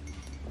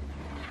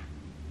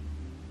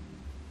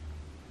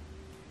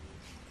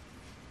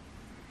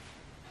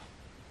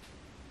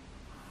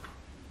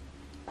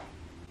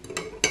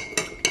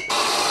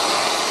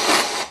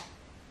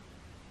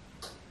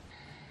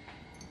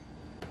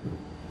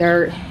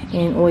 Dirt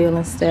and oil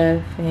and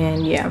stuff,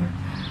 and yeah,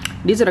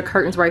 these are the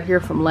curtains right here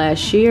from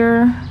last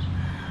year,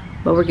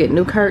 but we're getting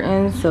new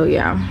curtains. So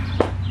yeah,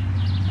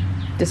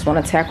 just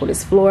want to tackle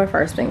this floor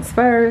first things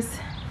first.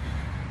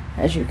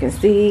 As you can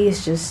see,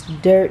 it's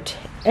just dirt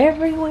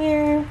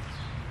everywhere,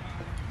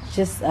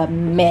 just a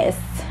mess,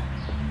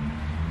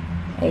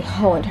 a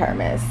whole entire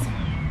mess.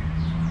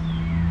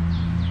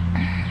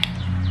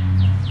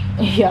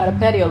 Yeah, the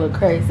patio look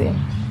crazy.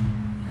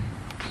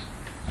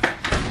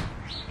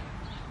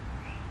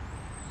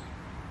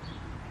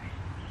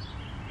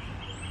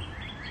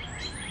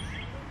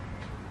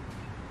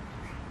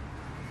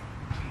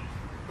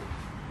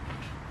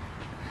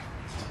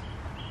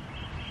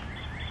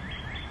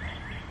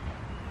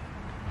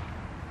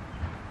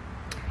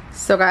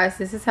 So guys,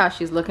 this is how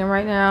she's looking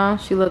right now.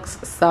 She looks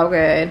so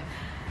good.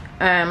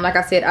 Like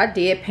I said, I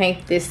did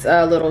paint this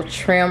little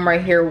trim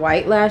right here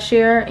white last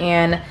year,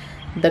 and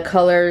the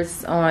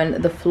colors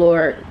on the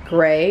floor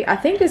gray. I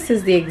think this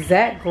is the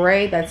exact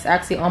gray that's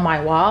actually on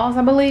my walls,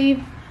 I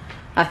believe.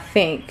 I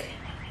think,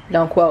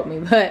 don't quote me,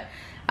 but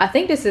I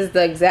think this is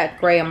the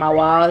exact gray on my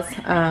walls.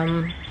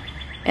 And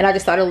I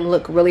just thought it would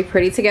look really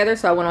pretty together,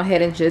 so I went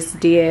ahead and just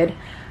did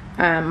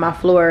my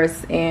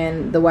floors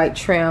and the white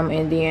trim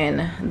and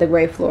then the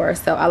gray floor.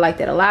 So I like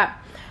that a lot.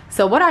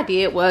 So what I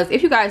did was,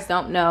 if you guys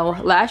don't know,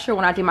 last year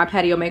when I did my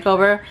patio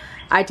makeover,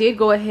 I did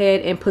go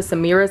ahead and put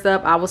some mirrors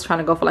up. I was trying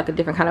to go for like a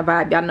different kind of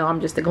vibe. Y'all know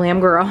I'm just a glam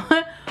girl.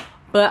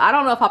 But I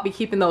don't know if I'll be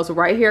keeping those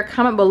right here.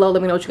 Comment below,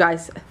 let me know what you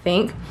guys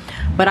think.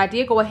 But I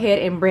did go ahead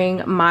and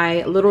bring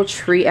my little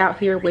tree out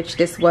here, which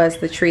this was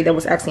the tree that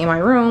was actually in my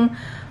room,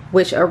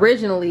 which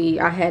originally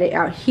I had it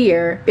out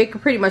here. It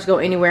could pretty much go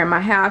anywhere in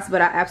my house,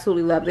 but I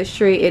absolutely love this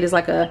tree. It is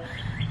like a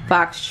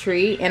box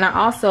tree. And I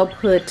also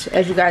put,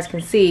 as you guys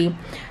can see,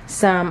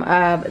 some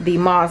of the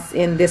moss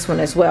in this one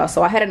as well.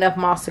 So I had enough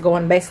moss to go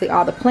on basically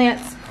all the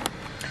plants.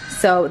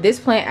 So this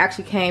plant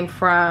actually came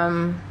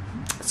from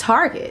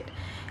Target.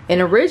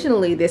 And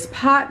originally this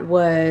pot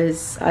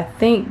was, I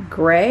think,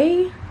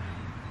 gray.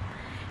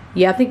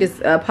 Yeah, I think this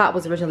pot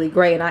was originally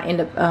gray, and I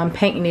ended up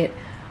painting it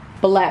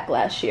black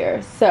last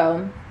year.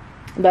 So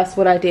that's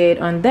what I did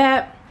on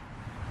that.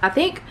 I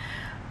think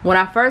when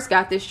I first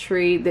got this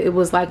tree, it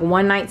was like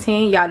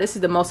 $119. Y'all, this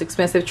is the most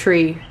expensive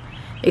tree,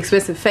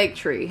 expensive fake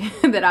tree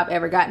that I've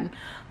ever gotten.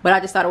 But I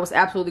just thought it was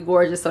absolutely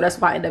gorgeous, so that's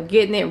why I ended up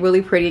getting it.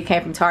 Really pretty. It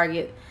came from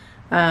Target,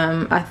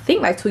 I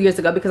think like 2 years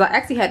ago, because I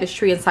actually had this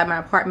tree inside my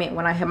apartment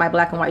when I had my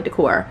black and white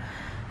decor.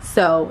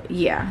 So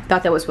yeah,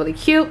 thought that was really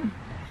cute.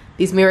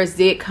 These mirrors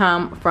did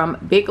come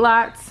from Big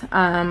Lots.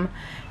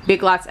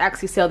 Big Lots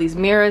actually sell these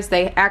mirrors.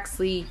 They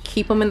actually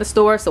keep them in the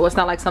store, so it's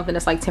not like something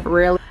that's like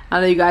temporarily.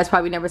 I know you guys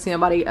probably never seen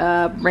nobody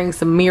bring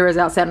some mirrors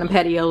outside on the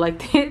patio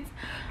like this,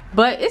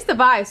 but it's the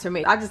vibes for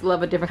me. I just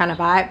love a different kind of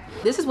vibe.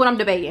 This is what I'm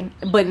debating,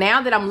 but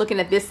now that I'm looking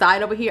at this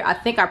side over here, I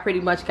think I pretty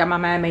much got my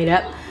mind made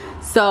up.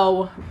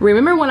 So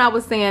remember when I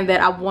was saying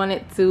that I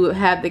wanted to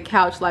have the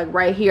couch like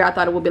right here? I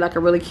thought it would be like a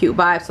really cute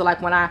vibe. So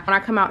like when I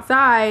come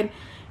outside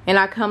and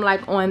I come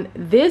like on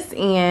this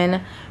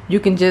end, you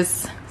can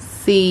just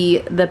see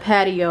the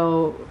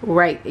patio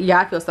right. Yeah,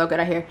 I feel so good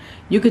out here.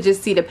 You could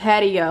just see the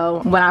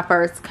patio when I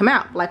first come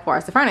out, like far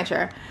as the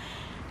furniture.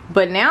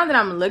 But now that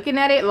I'm looking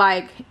at it,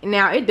 like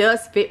now it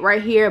does fit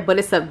right here, but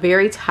it's a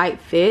very tight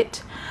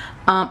fit.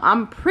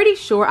 I'm pretty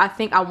sure, I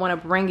think I want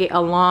to bring it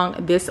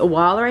along this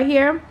wall right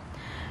here.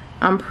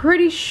 I'm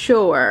pretty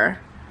sure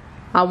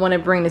I want to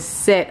bring the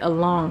set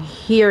along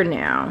here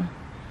now.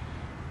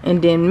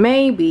 And then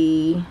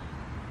maybe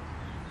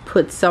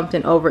put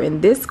something over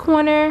in this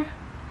corner.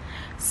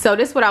 So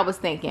this is what I was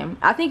thinking.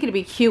 I think it'd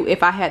be cute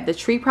if I had the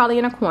tree probably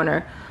in a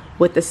corner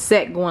with the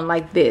set going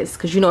like this,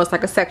 because you know it's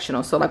like a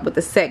sectional, so like with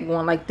the set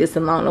going like this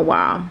along the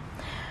wall.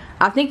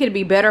 I think it'd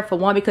be better for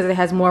one because it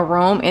has more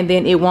room, and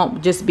then it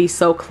won't just be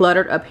so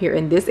cluttered up here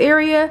in this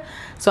area.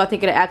 So I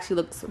think it actually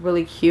looks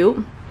really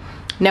cute.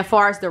 Now, as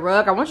far as the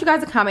rug, I want you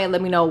guys to comment and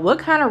let me know what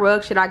kind of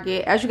rug should I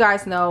get. As you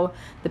guys know,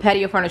 the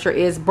patio furniture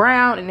is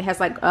brown and it has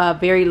like a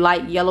very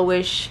light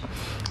yellowish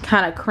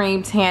kind of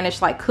cream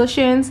tannish like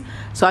cushions.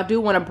 So I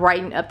do want to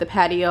brighten up the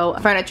patio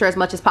furniture as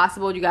much as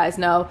possible. You guys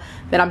know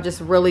that I'm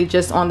just really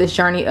just on this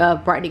journey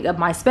of brightening up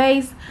my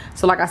space.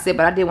 So like I said,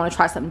 but I did want to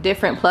try something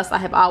different. Plus I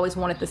have always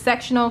wanted the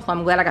sectional, so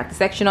I'm glad I got the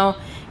sectional.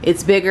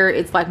 It's bigger,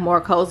 it's like more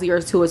cozier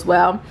too as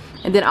well.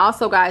 And then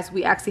also guys,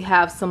 we actually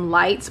have some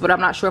lights, but I'm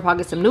not sure if I'll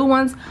get some new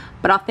ones,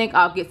 but I think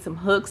I'll get some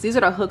hooks. These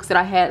are the hooks that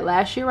I had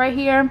last year right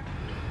here.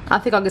 I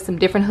think I'll get some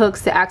different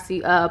hooks to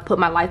actually put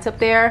my lights up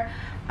there.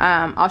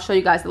 I'll show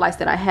you guys the lights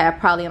that I have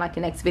probably in like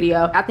the next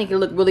video. I think it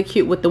looked really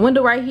cute with the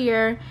window right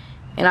here,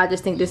 and I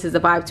just think this is a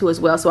vibe too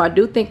as well. So I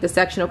do think the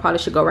sectional probably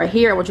should go right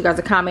here. I want you guys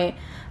to comment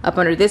up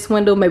under this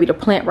window, maybe the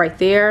plant right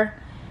there.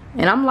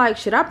 And I'm like,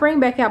 should I bring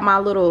back out my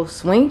little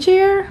swing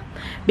chair?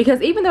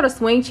 Because even though the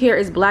swing chair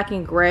is black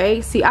and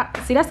gray, see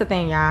that's the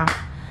thing, y'all.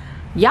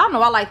 Y'all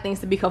know I like things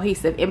to be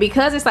cohesive, and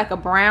because it's like a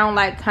brown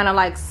like kind of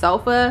like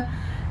sofa,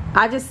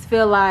 I just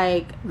feel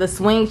like the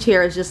swing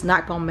chair is just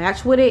not gonna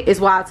match with it. Is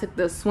why I took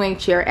the swing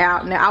chair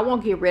out. Now I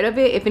won't get rid of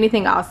it. If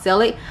anything, I'll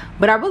sell it,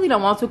 but I really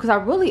don't want to because I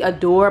really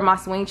adore my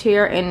swing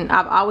chair and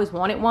I've always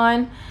wanted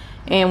one.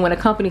 And when a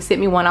company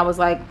sent me one, I was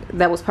like,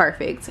 that was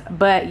perfect.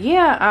 But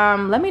yeah,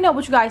 let me know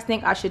what you guys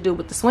think I should do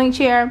with the swing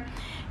chair,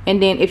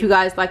 and then if you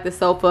guys like the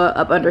sofa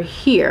up under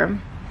here,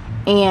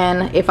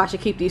 and if I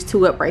should keep these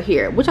two up right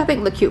here, which I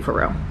think look cute for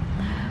real.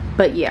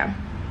 But yeah,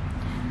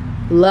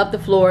 love the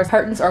floors.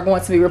 Curtains are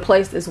going to be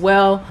replaced as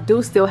well.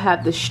 Do still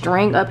have the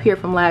string up here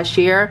from last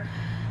year.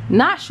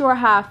 Not sure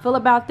how I feel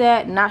about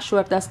that. Not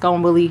sure if that's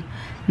gonna really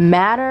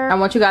matter. I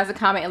want you guys to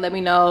comment and let me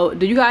know,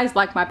 do you guys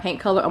like my paint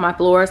color on my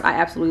floors? I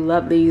absolutely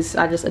love these.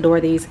 I just adore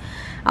these.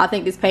 I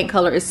think this paint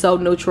color is so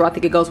neutral. I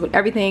think it goes with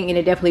everything, and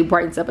it definitely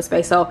brightens up a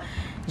space. So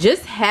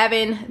just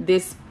having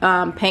this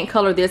paint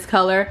color, this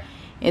color,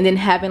 and then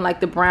having like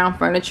the brown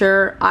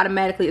furniture,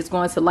 automatically it's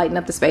going to lighten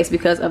up the space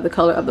because of the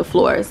color of the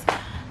floors.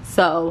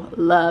 So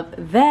love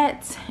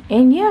that.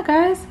 And yeah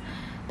guys,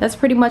 that's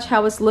pretty much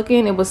how it's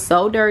looking. It was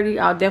so dirty.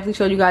 I'll definitely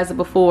show you guys the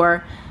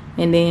before,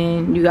 and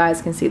then you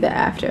guys can see the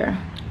after.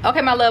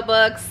 Okay my love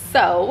bugs,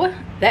 so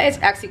that is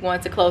actually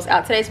going to close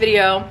out today's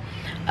video.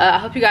 I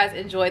hope you guys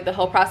enjoyed the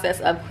whole process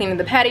of cleaning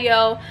the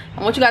patio.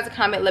 I want you guys to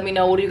comment, let me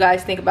know what do you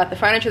guys think about the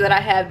furniture that I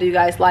have. Do you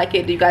guys like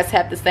it? Do you guys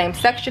have the same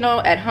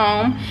sectional at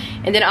home?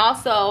 And then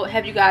also,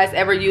 have you guys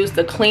ever used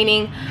the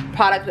cleaning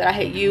product that I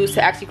had used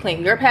to actually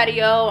clean your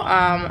patio?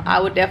 I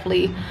would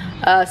definitely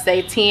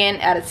say 10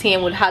 out of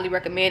 10 would highly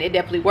recommend. It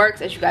definitely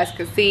works. As you guys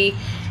can see,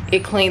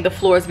 it cleaned the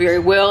floors very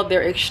well.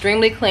 They're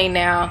extremely clean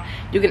now.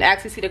 You can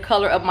actually see the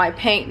color of my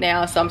paint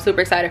now, so I'm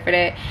super excited for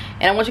that.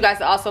 And I want you guys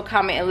to also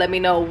comment and let me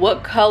know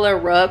what color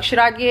rug should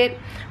I get,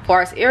 as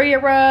far as area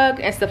rug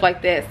and stuff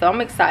like that. So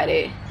I'm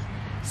excited.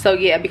 So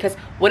yeah, because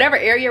whatever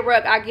area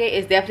rug I get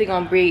is definitely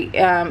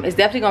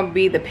gonna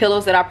be the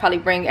pillows that I'll probably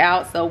bring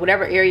out. So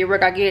whatever area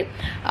rug I get,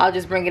 I'll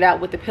just bring it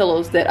out with the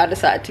pillows that I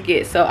decide to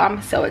get. So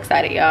I'm so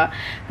excited y'all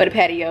for the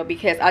patio,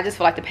 because I just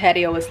feel like the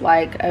patio is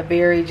like a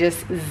very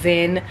just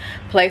zen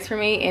place for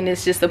me, and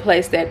it's just a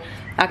place that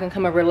I can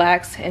come and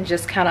relax and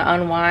just kind of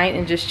unwind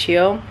and just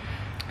chill.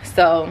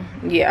 So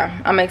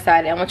yeah, I'm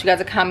excited. I want you guys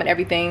to comment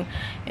everything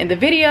in the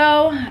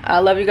video. I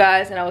love you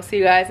guys, and I will see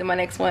you guys in my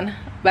next one.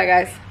 Bye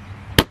guys.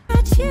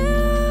 You